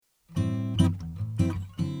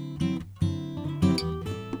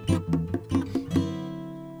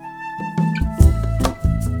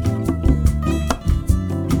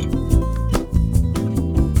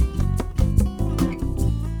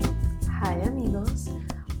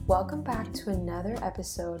Welcome back to another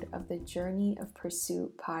episode of the Journey of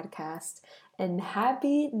Pursuit podcast, and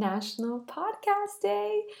happy National Podcast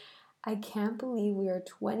Day! I can't believe we are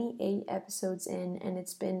 28 episodes in, and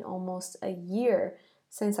it's been almost a year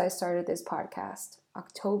since I started this podcast,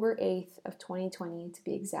 October 8th of 2020 to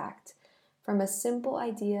be exact. From a simple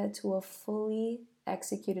idea to a fully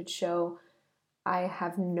executed show, I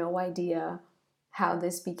have no idea how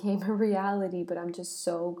this became a reality, but I'm just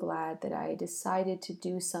so glad that I decided to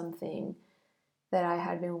do something that I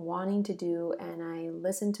had been wanting to do, and I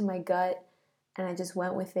listened to my gut and I just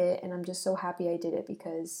went with it, and I'm just so happy I did it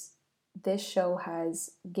because this show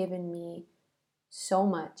has given me so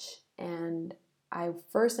much, and I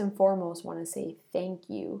first and foremost want to say thank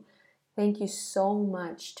you. Thank you so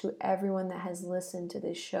much to everyone that has listened to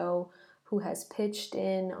this show, who has pitched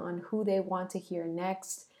in on who they want to hear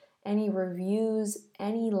next. Any reviews,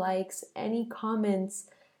 any likes, any comments,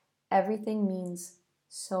 everything means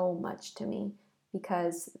so much to me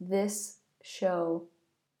because this show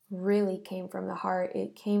really came from the heart.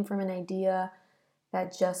 It came from an idea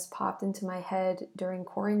that just popped into my head during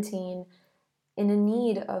quarantine in a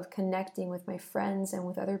need of connecting with my friends and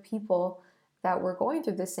with other people that were going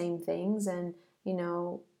through the same things. And,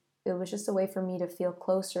 it was just a way for me to feel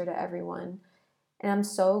closer to everyone. And I'm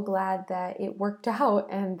so glad that it worked out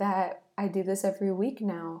and that I do this every week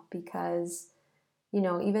now because,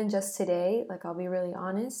 even just today, I'll be really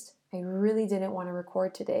honest, I really didn't want to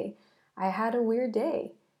record today. I had a weird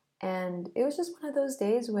day, and it was just one of those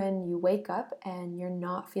days when you wake up and you're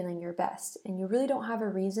not feeling your best and you really don't have a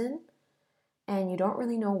reason and you don't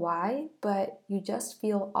really know why, but you just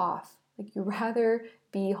feel off. You'd rather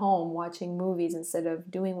be home watching movies instead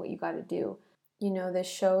of doing what you got to do. This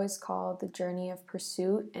show is called The Journey of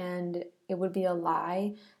Pursuit, and it would be a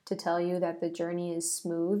lie to tell you that the journey is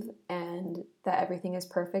smooth and that everything is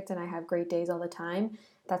perfect and I have great days all the time.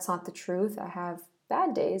 That's not the truth. I have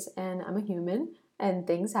bad days and I'm a human and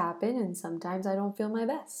things happen and sometimes I don't feel my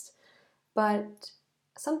best. But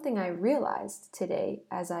something I realized today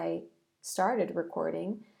as I started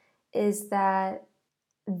recording is that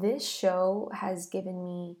this show has given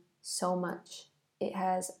me so much. It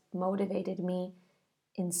has motivated me,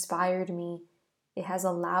 inspired me, it has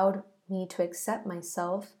allowed me to accept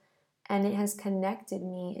myself, and it has connected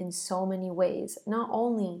me in so many ways. Not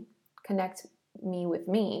only connect me with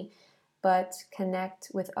me, but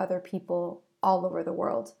connect with other people all over the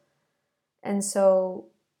world. And so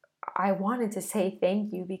I wanted to say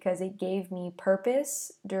thank you because it gave me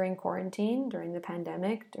purpose during quarantine, during the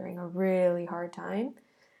pandemic, during a really hard time.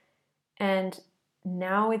 And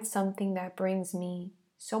now it's something that brings me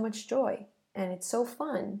so much joy and it's so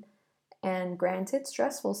fun. And granted,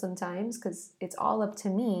 stressful sometimes because it's all up to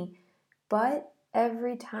me. But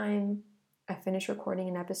every time I finish recording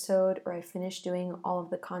an episode or I finish doing all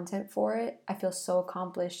of the content for it, I feel so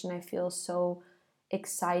accomplished and I feel so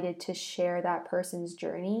excited to share that person's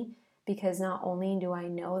journey because not only do I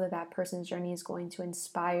know that that person's journey is going to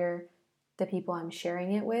inspire the people I'm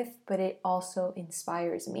sharing it with, but it also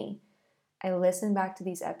inspires me. I listen back to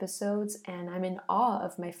these episodes and I'm in awe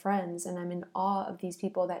of my friends and I'm in awe of these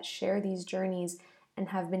people that share these journeys and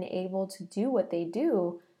have been able to do what they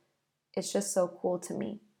do. It's just so cool to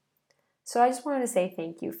me. So I just wanted to say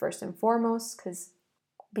thank you first and foremost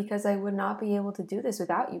because I would not be able to do this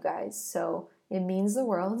without you guys. So it means the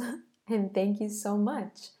world and thank you so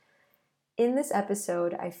much. In this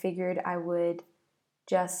episode, I figured I would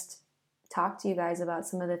just talk to you guys about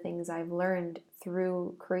some of the things I've learned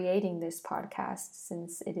through creating this podcast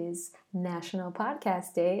since it is National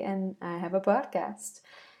Podcast Day and I have a podcast.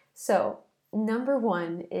 So, number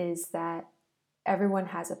one is that everyone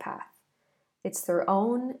has a path. It's their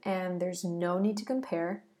own and there's no need to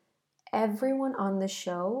compare. Everyone on the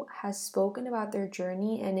show has spoken about their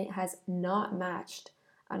journey and it has not matched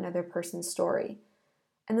another person's story.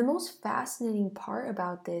 And the most fascinating part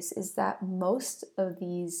about this is that most of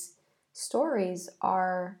these stories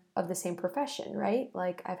are of the same profession, right?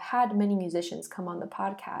 I've had many musicians come on the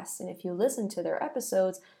podcast, and if you listen to their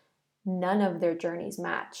episodes, none of their journeys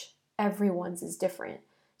match. Everyone's is different.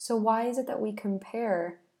 So why is it that we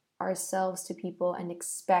compare ourselves to people and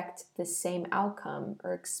expect the same outcome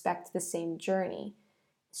or expect the same journey?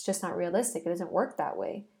 It's just not realistic. It doesn't work that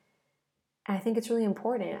way. And I think it's really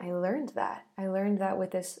important. I learned that.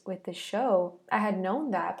 with this show. I had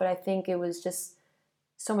known that, but I think it was just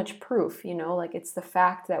so much proof, it's the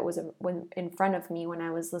fact that was in front of me when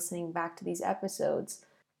I was listening back to these episodes.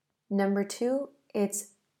 Number two, it's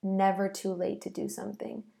never too late to do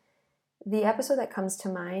something. The episode that comes to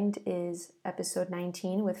mind is episode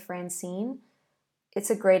 19 with Francine. it's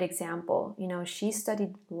a great example. She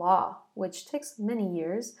studied law, which takes many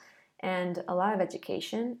years and a lot of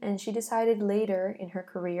education. And she decided later in her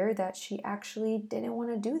career that she actually didn't want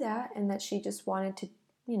to do that and that she just wanted to,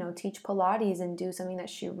 teach Pilates and do something that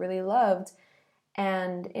she really loved.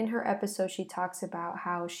 And in her episode, she talks about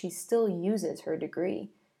how she still uses her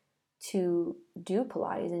degree to do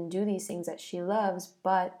Pilates and do these things that she loves,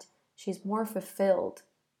 but she's more fulfilled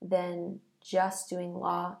than just doing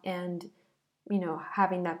law and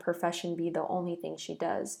having that profession be the only thing she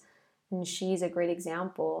does. And she's a great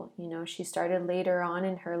example. She started later on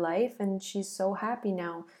in her life and she's so happy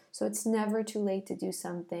now. So it's never too late to do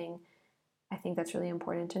something. I think that's really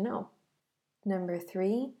important to know. Number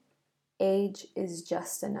 3, age is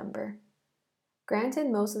just a number. Granted,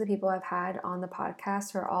 most of the people I've had on the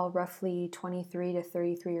podcast are all roughly 23 to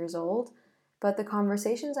 33 years old, but the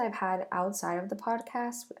conversations I've had outside of the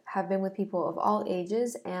podcast have been with people of all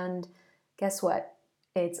ages, and guess what?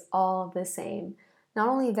 It's all the same. Not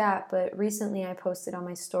only that, but recently I posted on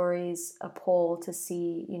my stories a poll to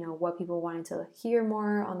see, what people wanted to hear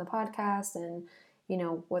more on the podcast and,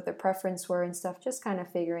 what their preference were and stuff, just kind of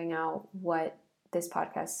figuring out what this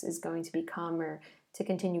podcast is going to become or to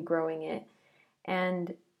continue growing it.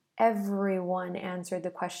 And everyone answered the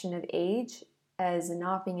question of age as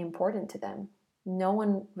not being important to them. No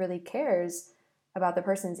one really cares about the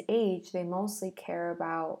person's age. They mostly care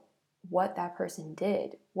about what that person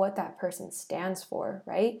did, what that person stands for,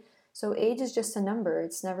 right? So age is just a number.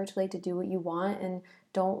 It's never too late to do what you want, and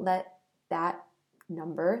don't let that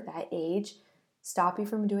number, that age, stop you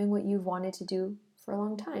from doing what you've wanted to do for a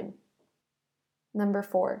long time. Number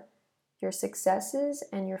 4, your successes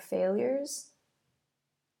and your failures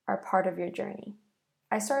are part of your journey.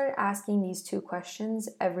 I started asking these 2 questions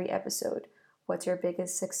every episode. What's your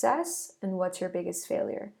biggest success and what's your biggest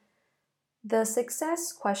failure? The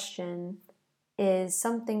success question is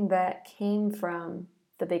something that came from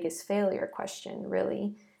the biggest failure question,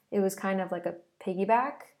 really. It was kind of like a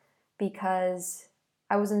piggyback because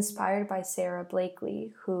I was inspired by Sarah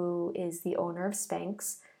Blakely, who is the owner of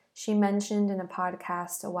Spanx. She mentioned in a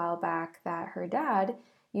podcast a while back that her dad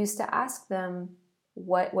used to ask them,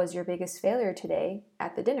 what was your biggest failure today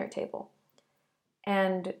at the dinner table?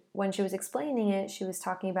 And when she was explaining it, she was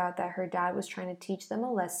talking about that her dad was trying to teach them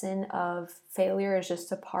a lesson of failure is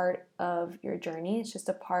just a part of your journey. It's just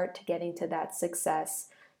a part to getting to that success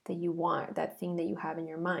that you want, that thing that you have in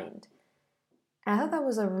your mind. And I thought that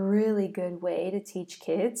was a really good way to teach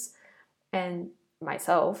kids and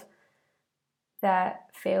myself that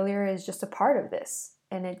failure is just a part of this.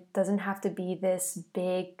 And it doesn't have to be this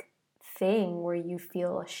big thing where you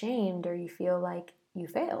feel ashamed or you feel like you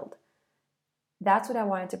failed. That's what I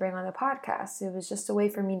wanted to bring on the podcast. It was just a way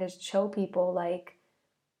for me to show people, like,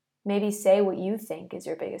 maybe say what you think is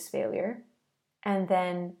your biggest failure and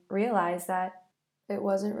then realize that it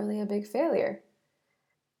wasn't really a big failure.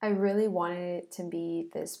 I really wanted it to be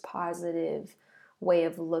this positive way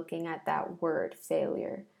of looking at that word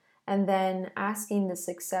failure. And then asking the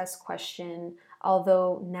success question,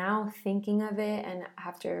 although now thinking of it and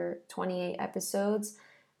after 28 episodes,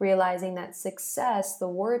 realizing that success, the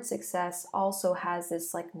word success, also has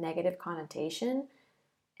this like negative connotation,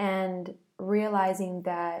 and realizing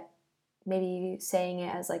that maybe saying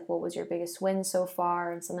it as like, what was your biggest win so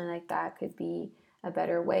far, and something like that could be a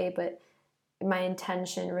better way. But my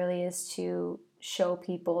intention really is to show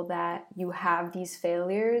people that you have these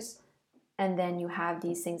failures and then you have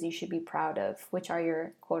these things you should be proud of, which are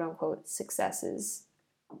your quote unquote successes,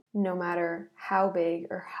 no matter how big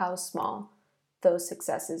or how small those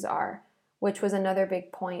successes are, which was another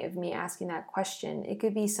big point of me asking that question. It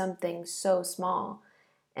could be something so small.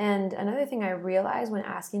 And another thing I realized when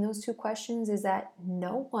asking those 2 questions is that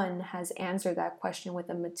no one has answered that question with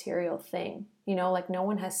a material thing. Like no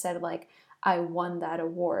one has said like, I won that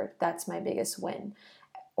award. That's my biggest win.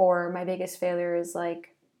 Or my biggest failure is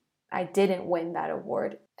like, I didn't win that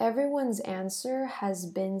award. Everyone's answer has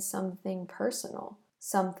been something personal.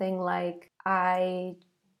 Something like, I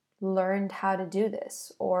learned how to do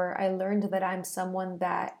this, or I learned that I'm someone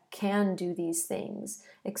that can do these things,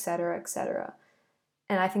 etc., etc.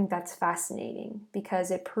 And I think that's fascinating because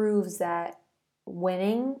it proves that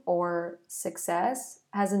winning or success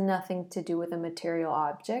has nothing to do with a material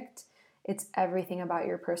object. It's everything about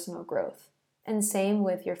your personal growth. And same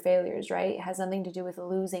with your failures, right? It has nothing to do with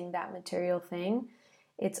losing that material thing.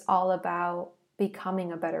 It's all about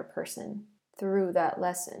becoming a better person through that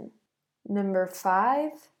lesson. Number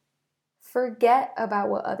 5, forget about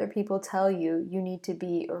what other people tell you you need to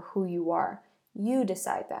be or who you are. You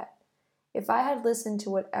decide that. If I had listened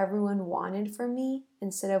to what everyone wanted from me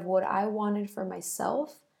instead of what I wanted for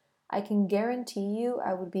myself, I can guarantee you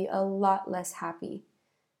I would be a lot less happy.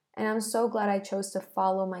 And I'm so glad I chose to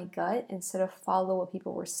follow my gut instead of follow what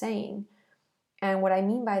people were saying. And what I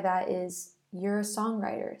mean by that is you're a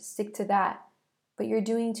songwriter, stick to that. But you're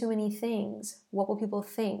doing too many things. What will people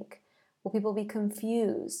think? Will people be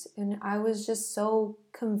confused? And I was just so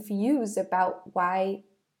confused about why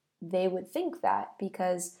they would think that,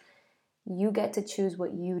 because you get to choose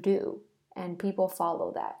what you do and people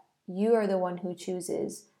follow that. You are the one who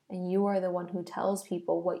chooses and you are the one who tells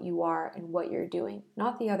people what you are and what you're doing,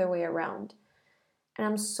 not the other way around. And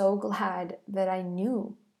I'm so glad that I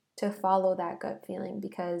knew to follow that gut feeling,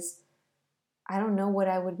 because I don't know what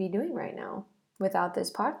I would be doing right now without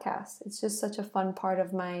this podcast. It's just such a fun part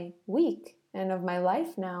of my week and of my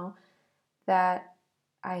life now that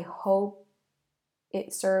I hope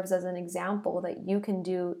it serves as an example that you can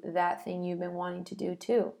do that thing you've been wanting to do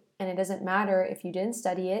too. And it doesn't matter if you didn't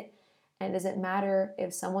study it, and it doesn't matter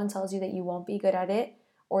if someone tells you that you won't be good at it,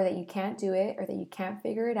 or that you can't do it, or that you can't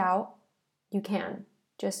figure it out. You can.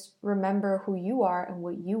 Just remember who you are and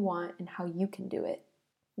what you want and how you can do it.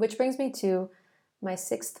 Which brings me to my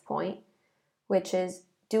 6th point, which is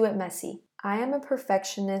do it messy. I am a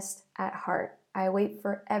perfectionist at heart. I wait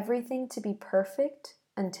for everything to be perfect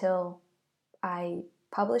until I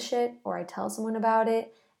publish it or I tell someone about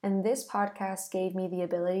it. And this podcast gave me the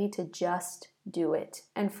ability to just do it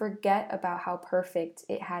and forget about how perfect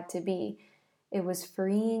it had to be. It was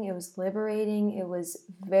freeing, it was liberating, it was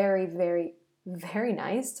very, very, very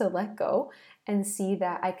nice to let go and see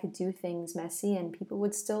that I could do things messy and people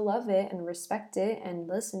would still love it and respect it and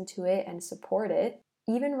listen to it and support it.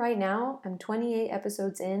 Even right now, I'm 28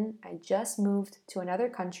 episodes in. I just moved to another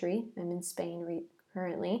country. I'm in Spain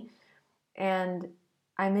currently. And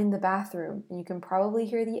I'm in the bathroom, and you can probably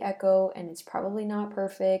hear the echo, and it's probably not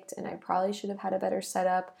perfect, and I probably should have had a better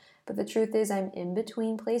setup. But the truth is, I'm in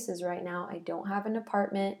between places right now. I don't have an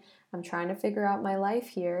apartment. I'm trying to figure out my life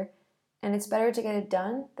here, and it's better to get it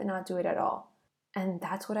done than not do it at all. And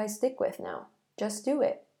that's what I stick with now. Just do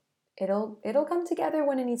it. It'll come together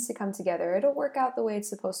when it needs to come together. It'll work out the way it's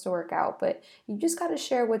supposed to work out, but you just got to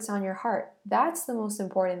share what's on your heart. That's the most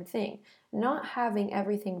important thing. Not having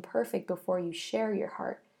everything perfect before you share your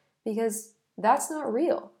heart, because that's not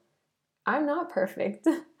real. I'm not perfect.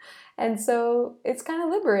 And so it's kind of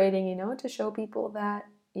liberating, to show people that,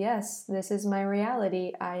 yes, this is my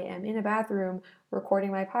reality. I am in a bathroom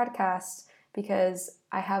recording my podcast because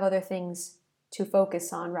I have other things to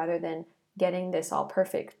focus on rather than getting this all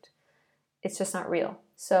perfect. It's just not real.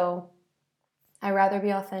 So I'd rather be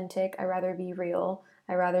authentic. I'd rather be real.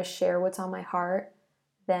 I'd rather share what's on my heart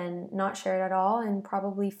than not share it at all and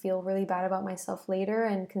probably feel really bad about myself later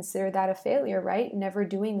and consider that a failure, right? Never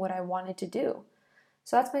doing what I wanted to do.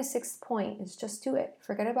 So that's my 6th point, is just do it.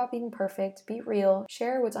 Forget about being perfect. Be real.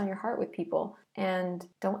 Share what's on your heart with people. And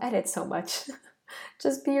don't edit so much.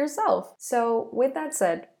 Just be yourself. So with that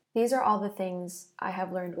said, these are all the things I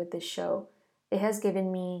have learned with this show. It has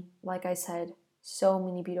given me, like I said, so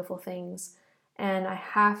many beautiful things. And I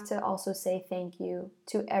have to also say thank you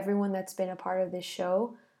to everyone that's been a part of this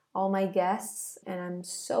show, all my guests. And I'm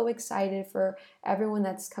so excited for everyone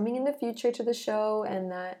that's coming in the future to the show and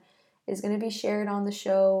that is going to be shared on the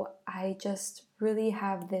show. I just really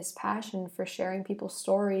have this passion for sharing people's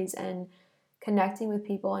stories and connecting with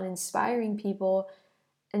people and inspiring people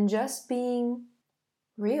and just being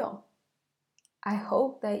real. I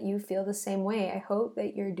hope that you feel the same way. I hope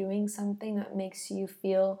that you're doing something that makes you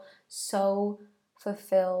feel so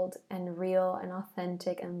fulfilled and real and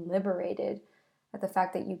authentic and liberated at the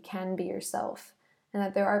fact that you can be yourself and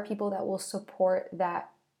that there are people that will support that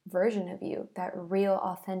version of you, that real,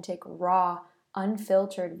 authentic, raw,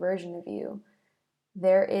 unfiltered version of you.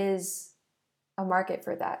 There is a market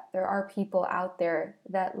for that. There are people out there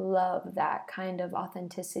that love that kind of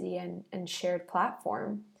authenticity and shared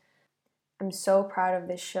platform. I'm so proud of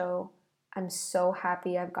this show. I'm so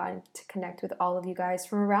happy I've gotten to connect with all of you guys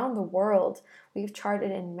from around the world. We've charted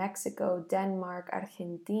in Mexico, Denmark,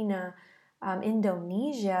 Argentina,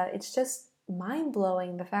 Indonesia. It's just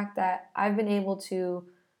mind-blowing the fact that I've been able to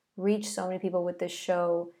reach so many people with this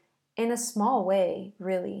show in a small way,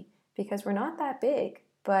 really, because we're not that big.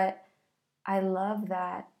 But I love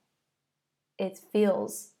that it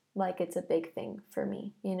feels like it's a big thing for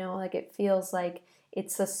me, like it feels like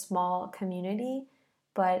it's a small community,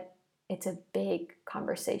 but it's a big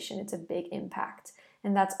conversation. It's a big impact.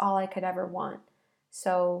 And that's all I could ever want.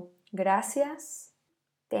 So, gracias.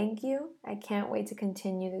 Thank you. I can't wait to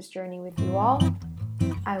continue this journey with you all.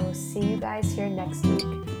 I will see you guys here next week.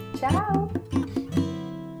 Ciao.